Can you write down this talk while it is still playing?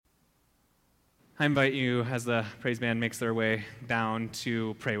I invite you, as the praise band makes their way down,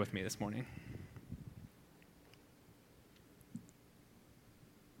 to pray with me this morning.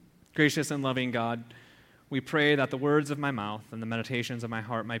 Gracious and loving God, we pray that the words of my mouth and the meditations of my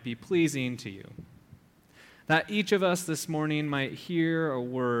heart might be pleasing to you, that each of us this morning might hear a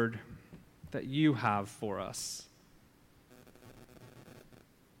word that you have for us,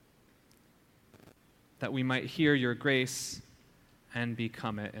 that we might hear your grace and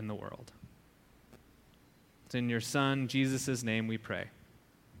become it in the world. It's in your Son, Jesus' name, we pray.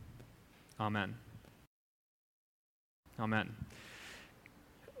 Amen. Amen.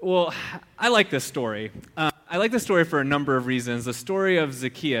 Well, I like this story. I like this story for a number of reasons. The story of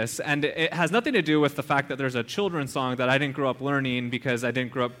Zacchaeus, and it has nothing to do with the fact that there's a children's song that I didn't grow up learning because I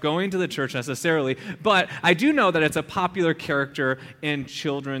didn't grow up going to the church necessarily, but I do know that it's a popular character in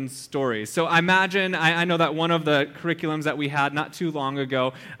children's stories. So I imagine, I know that one of the curriculums that we had not too long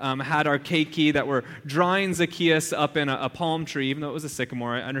ago had our keiki that were drawing Zacchaeus up in a palm tree, even though it was a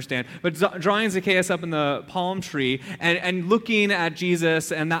sycamore, I understand, but drawing Zacchaeus up in the palm tree and looking at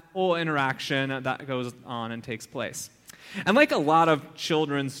Jesus and that whole interaction that goes on and takes place. And like a lot of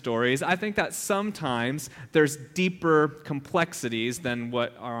children's stories, I think that sometimes there's deeper complexities than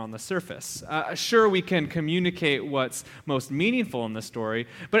what are on the surface. Sure, we can communicate what's most meaningful in the story,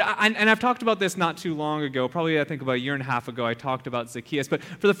 but I've talked about this not too long ago, probably I think about a year and a half ago, I talked about Zacchaeus, but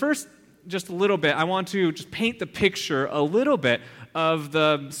for the first just a little bit, I want to just paint the picture a little bit of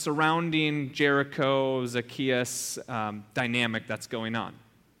the surrounding Jericho-Zacchaeus dynamic that's going on.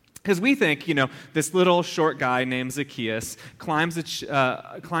 Because we think, this little short guy named Zacchaeus climbs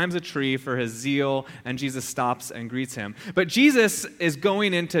a tree for his zeal, and Jesus stops and greets him. But Jesus is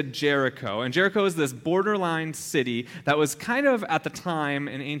going into Jericho, and Jericho is this borderline city that was kind of, at the time,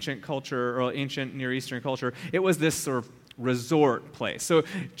 in ancient culture, or ancient Near Eastern culture, it was this sort of resort place. So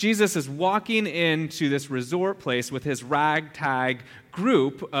Jesus is walking into this resort place with his ragtag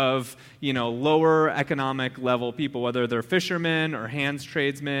group of, lower economic level people, whether they're fishermen or hands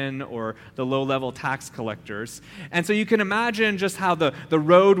tradesmen or the low-level tax collectors. And so you can imagine just how the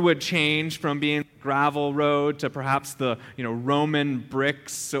road would change from being gravel road to perhaps the, Roman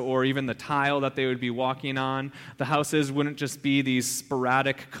bricks or even the tile that they would be walking on. The houses wouldn't just be these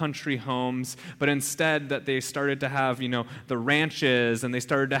sporadic country homes, but instead that they started to have, the ranches, and they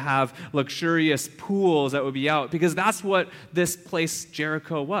started to have luxurious pools that would be out, because that's what this place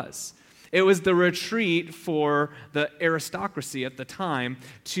Jericho was. It was the retreat for the aristocracy at the time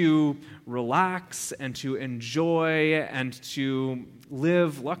to relax and to enjoy and to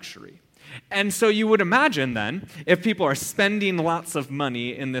live luxury. And so you would imagine then, if people are spending lots of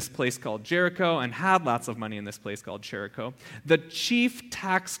money in this place called Jericho and had lots of money in this place called Jericho, the chief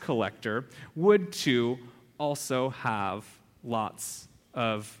tax collector would too also have lots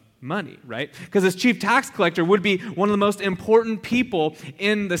of money, right? Because this chief tax collector would be one of the most important people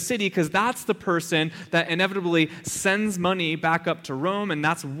in the city, because that's the person that inevitably sends money back up to Rome, and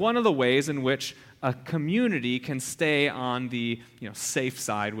that's one of the ways in which a community can stay on the safe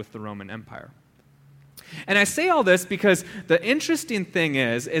side with the Roman Empire. And I say all this because the interesting thing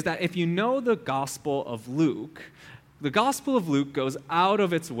is that if you know the Gospel of Luke, the Gospel of Luke goes out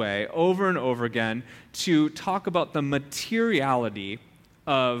of its way over and over again to talk about the materiality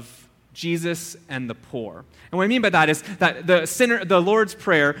of Jesus and the poor. And what I mean by that is that the Lord's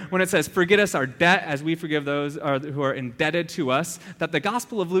Prayer, when it says, "Forgive us our debt as we forgive those who are indebted to us," that the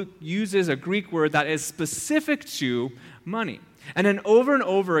Gospel of Luke uses a Greek word that is specific to money. And then over and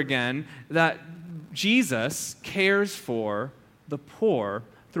over again, that Jesus cares for the poor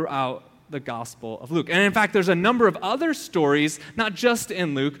throughout the Gospel of Luke. And in fact, there's a number of other stories, not just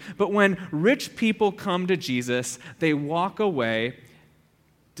in Luke, but when rich people come to Jesus, they walk away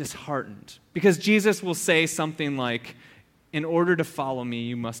disheartened, because Jesus will say something like, "In order to follow me,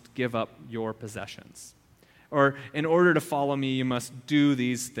 you must give up your possessions." Or, "In order to follow me, you must do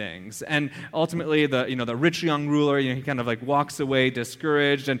these things." And ultimately, the rich young ruler, he kind of like walks away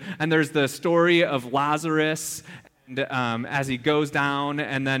discouraged. And there's the story of Lazarus, and as he goes down,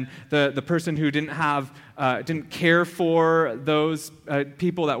 and then the person who didn't care for those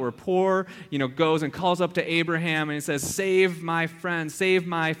people that were poor, goes and calls up to Abraham and he says, "Save my friends, save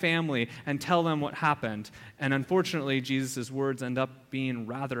my family," and tell them what happened. And unfortunately, Jesus' words end up being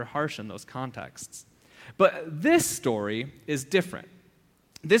rather harsh in those contexts. But this story is different.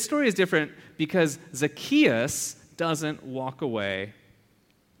 This story is different because Zacchaeus doesn't walk away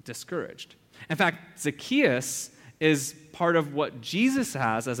discouraged. In fact, Zacchaeus is part of what Jesus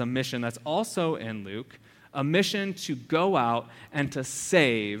has as a mission that's also in Luke, a mission to go out and to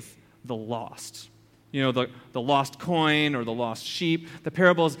save the lost. the lost coin or the lost sheep, the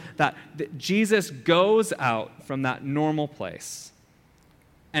parables that Jesus goes out from that normal place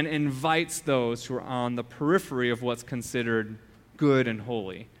and invites those who are on the periphery of what's considered good and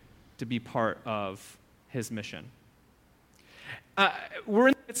holy to be part of his mission. We're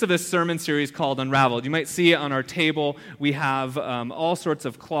in the midst of this sermon series called Unraveled. You might see it on our table. We have all sorts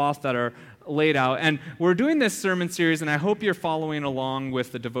of cloth that are laid out. And we're doing this sermon series, and I hope you're following along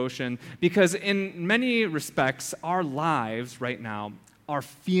with the devotion, because in many respects, our lives right now are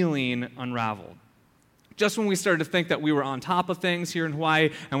feeling unraveled. Just when we started to think that we were on top of things here in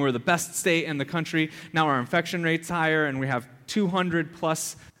Hawaii and we're the best state in the country, now our infection rate's higher and we have 200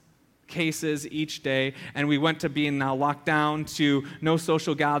 plus cases each day, and we went to being now locked down to no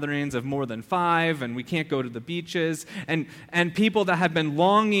social gatherings of more than 5, and we can't go to the beaches, and people that have been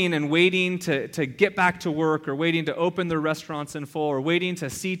longing and waiting to get back to work, or waiting to open their restaurants in full, or waiting to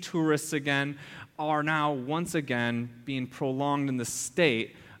see tourists again, are now once again being prolonged in the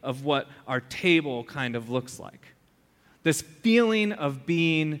state of what our table kind of looks like. This feeling of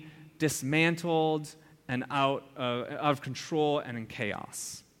being dismantled and out of control and in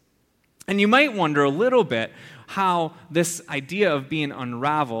chaos. And you might wonder a little bit how this idea of being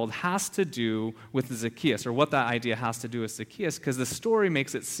unraveled has to do with Zacchaeus, or what that idea has to do with Zacchaeus, because the story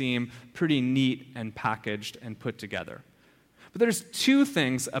makes it seem pretty neat and packaged and put together. But there's 2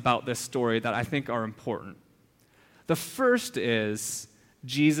 things about this story that I think are important. The first is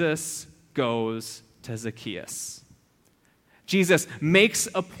Jesus goes to Zacchaeus. Jesus makes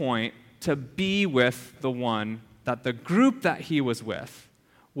a point to be with the one that the group that he was with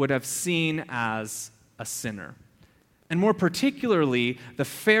would have seen as a sinner. And more particularly, the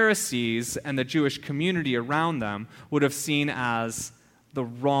Pharisees and the Jewish community around them would have seen as the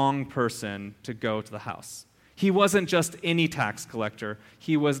wrong person to go to the house. He wasn't just any tax collector.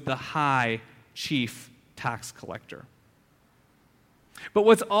 He was the high chief tax collector. But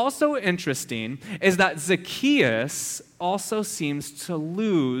what's also interesting is that Zacchaeus also seems to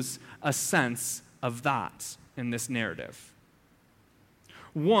lose a sense of that in this narrative.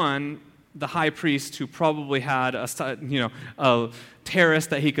 One, the high priest, who probably had a terrace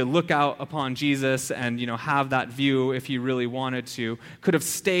that he could look out upon Jesus and have that view if he really wanted to, could have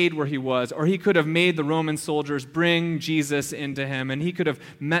stayed where he was, or he could have made the Roman soldiers bring Jesus into him, and he could have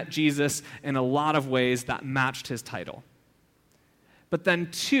met Jesus in a lot of ways that matched his title. But then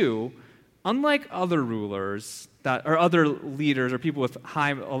 2, unlike other rulers or other leaders or people with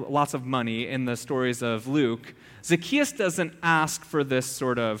lots of money in the stories of Luke, Zacchaeus doesn't ask for this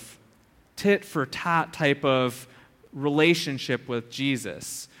sort of tit-for-tat type of relationship with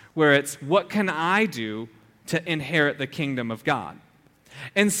Jesus, where it's, what can I do to inherit the kingdom of God?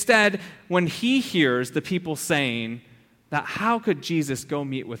 Instead, when he hears the people saying that how could Jesus go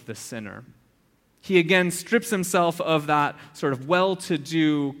meet with the sinner, he again strips himself of that sort of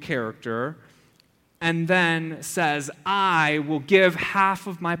well-to-do character and then says, I will give half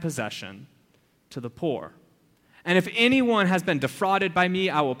of my possession to the poor. And if anyone has been defrauded by me,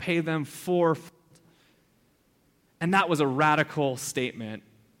 I will pay them fourfold. And that was a radical statement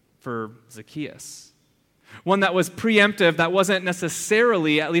for Zacchaeus. One that was preemptive, that wasn't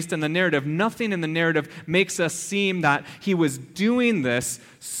necessarily, at least in the narrative, nothing in the narrative makes us seem that he was doing this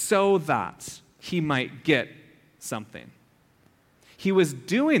so that he might get something. He was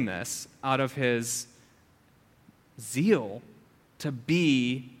doing this out of his zeal to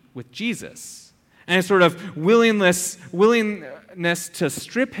be with Jesus, and a sort of willingness to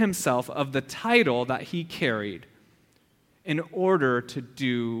strip himself of the title that he carried in order to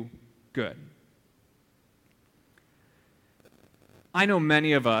do good. I know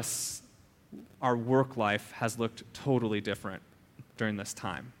many of us, our work life has looked totally different during this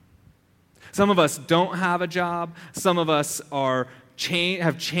time. Some of us don't have a job. Some of us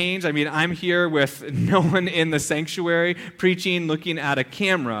have changed. I mean, I'm here with no one in the sanctuary preaching, looking at a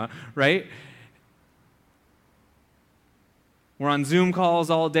camera, right? We're on Zoom calls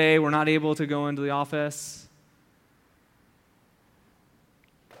all day. We're not able to go into the office.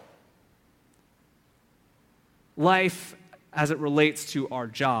 Life, as it relates to our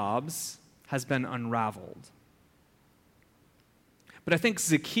jobs, has been unraveled. But I think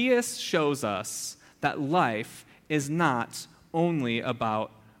Zacchaeus shows us that life is not only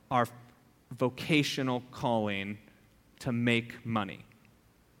about our vocational calling to make money.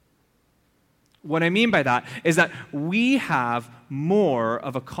 What I mean by that is that we have more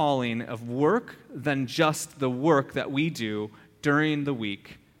of a calling of work than just the work that we do during the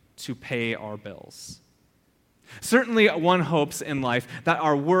week to pay our bills. Certainly, one hopes in life that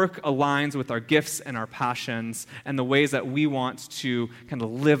our work aligns with our gifts and our passions and the ways that we want to kind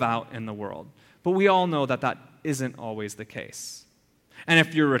of live out in the world. But we all know that that isn't always the case. And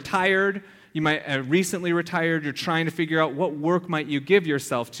if you're retired, you might recently retired, you're trying to figure out what work might you give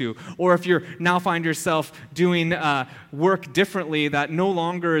yourself to. Or if you now find yourself doing work differently that no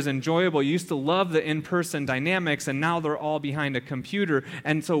longer is enjoyable. You used to love the in-person dynamics, and now they're all behind a computer,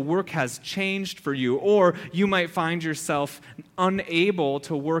 and so work has changed for you. Or you might find yourself unable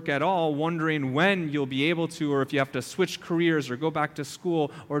to work at all, wondering when you'll be able to, or if you have to switch careers or go back to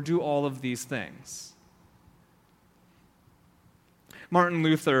school or do all of these things. Martin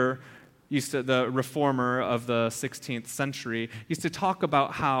Luther, the reformer of the 16th century, used to talk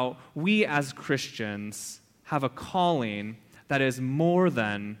about how we as Christians have a calling that is more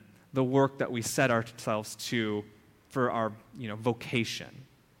than the work that we set ourselves to for our vocation.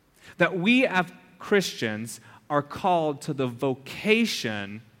 That we as Christians are called to the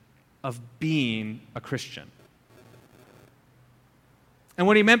vocation of being a Christian. And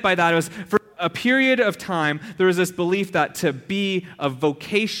what he meant by that was, for a period of time, there was this belief that to be a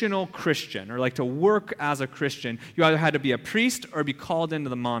vocational Christian, or like to work as a Christian, you either had to be a priest or be called into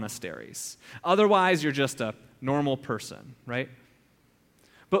the monasteries. Otherwise, you're just a normal person, right?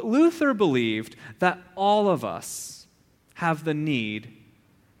 But Luther believed that all of us have the need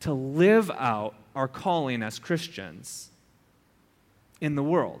to live out our calling as Christians in the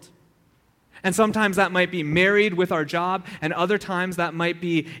world. And sometimes that might be married with our job, and other times that might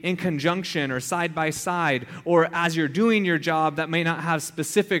be in conjunction or side by side, or as you're doing your job that may not have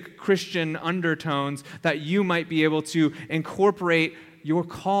specific Christian undertones, that you might be able to incorporate your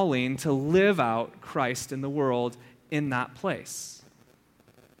calling to live out Christ in the world in that place.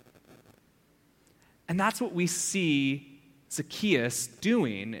 And that's what we see Zacchaeus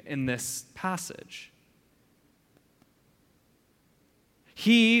doing in this passage.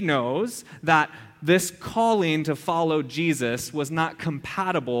 He knows that this calling to follow Jesus was not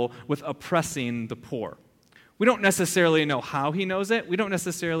compatible with oppressing the poor. We don't necessarily know how he knows it. We don't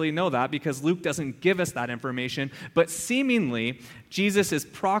necessarily know that because Luke doesn't give us that information. But seemingly, Jesus'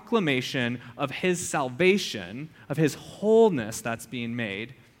 proclamation of his salvation, of his wholeness that's being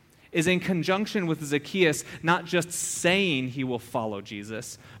made, is in conjunction with Zacchaeus not just saying he will follow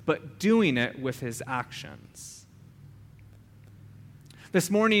Jesus, but doing it with his actions. This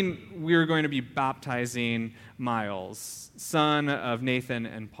morning, we're going to be baptizing Miles, son of Nathan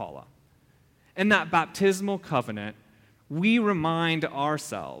and Paula. In that baptismal covenant, we remind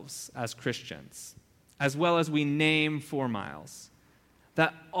ourselves as Christians, as well as we name for Miles,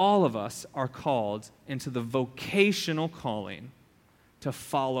 that all of us are called into the vocational calling to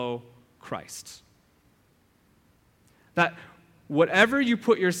follow Christ. That whatever you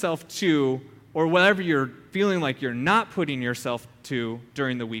put yourself to, or whatever you're feeling like you're not putting yourself to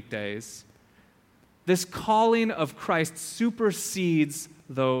during the weekdays, this calling of Christ supersedes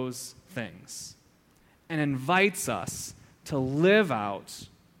those things and invites us to live out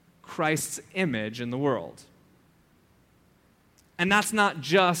Christ's image in the world. And that's not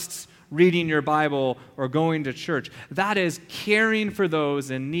just reading your Bible or going to church. That is caring for those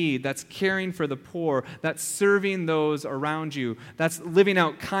in need. That's caring for the poor. That's serving those around you. That's living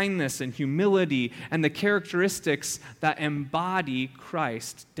out kindness and humility and the characteristics that embody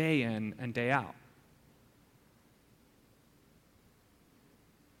Christ day in and day out.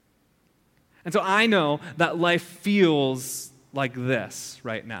 And so I know that life feels like this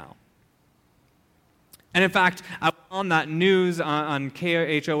right now. And in fact, I was on that news on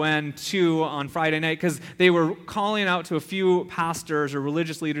KHON2 on Friday night because they were calling out to a few pastors or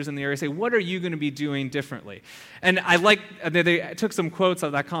religious leaders in the area, say, what are you going to be doing differently? And they took some quotes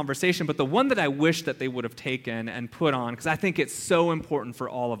of that conversation, but the one that I wish that they would have taken and put on, because I think it's so important for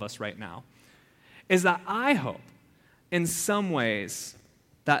all of us right now, is that I hope in some ways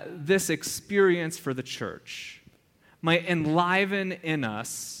that this experience for the church might enliven in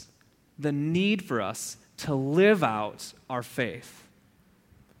us the need for us to live out our faith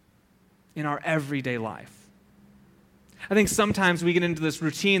in our everyday life. I think sometimes we get into this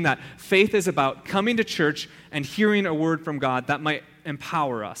routine that faith is about coming to church and hearing a word from God that might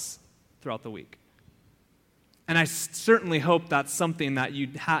empower us throughout the week. And I certainly hope that's something that you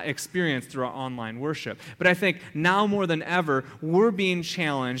experience through our online worship. But I think now more than ever, we're being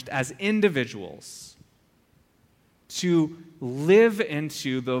challenged as individuals to live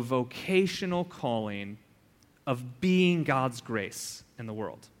into the vocational calling of being God's grace in the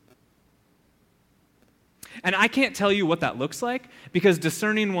world. And I can't tell you what that looks like because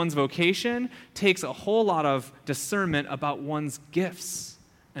discerning one's vocation takes a whole lot of discernment about one's gifts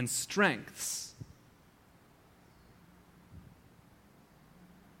and strengths.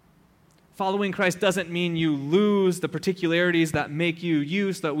 Following Christ doesn't mean you lose the particularities that make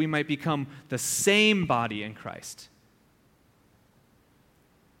you so that we might become the same body in Christ.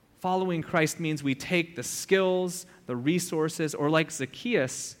 Following Christ means we take the skills, the resources, or like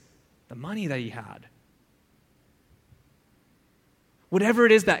Zacchaeus, the money that he had. Whatever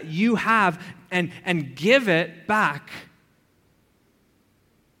it is that you have, and give it back.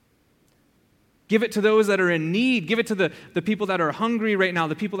 Give it to those that are in need. Give it to the people that are hungry right now,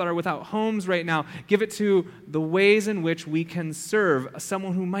 the people that are without homes right now. Give it to the ways in which we can serve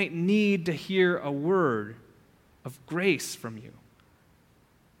someone who might need to hear a word of grace from you.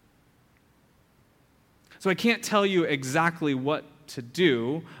 So I can't tell you exactly what to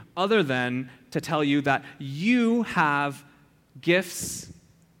do other than to tell you that you have gifts,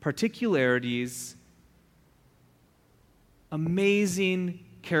 particularities, amazing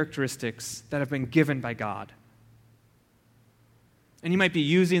characteristics that have been given by God. And you might be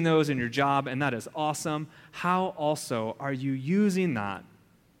using those in your job, and that is awesome. How also are you using that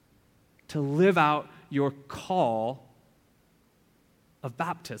to live out your call of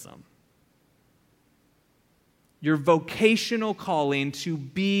baptism? Your vocational calling to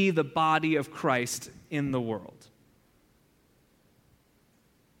be the body of Christ in the world.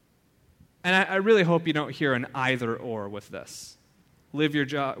 And I really hope you don't hear an either or with this. Live your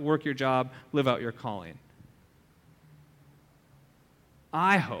job, work your job, live out your calling.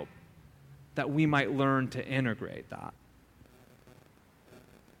 I hope that we might learn to integrate that.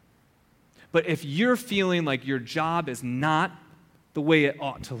 But if you're feeling like your job is not the way it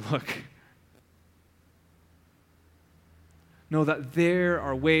ought to look, know that there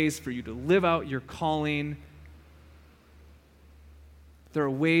are ways for you to live out your calling. There are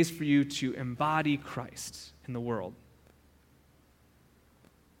ways for you to embody Christ in the world.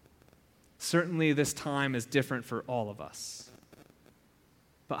 Certainly, this time is different for all of us.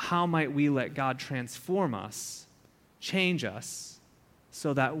 But how might we let God transform us, change us,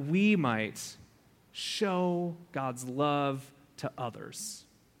 so that we might show God's love to others?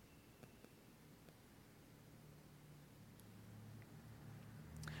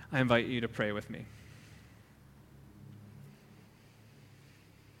 I invite you to pray with me.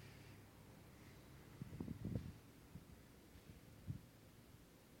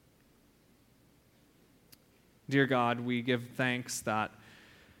 Dear God, we give thanks that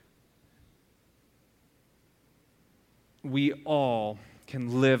we all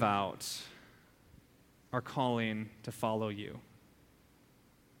can live out our calling to follow you.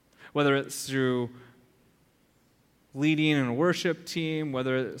 Whether it's through leading in a worship team,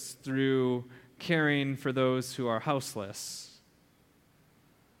 whether it's through caring for those who are houseless,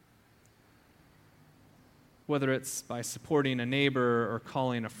 whether it's by supporting a neighbor or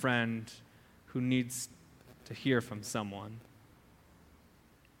calling a friend who needs to hear from someone.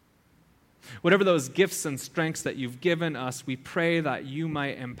 Whatever those gifts and strengths that you've given us, we pray that you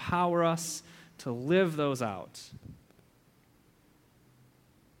might empower us to live those out.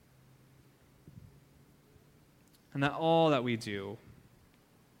 And that all that we do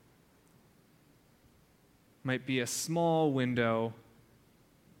might be a small window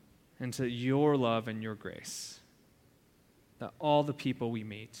into your love and your grace. That all the people we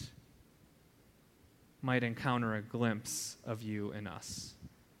meet might encounter a glimpse of you in us.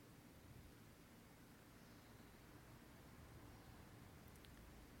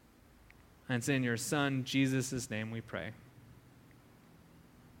 And it's in your Son, Jesus' name, we pray.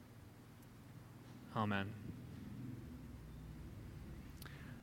 Amen.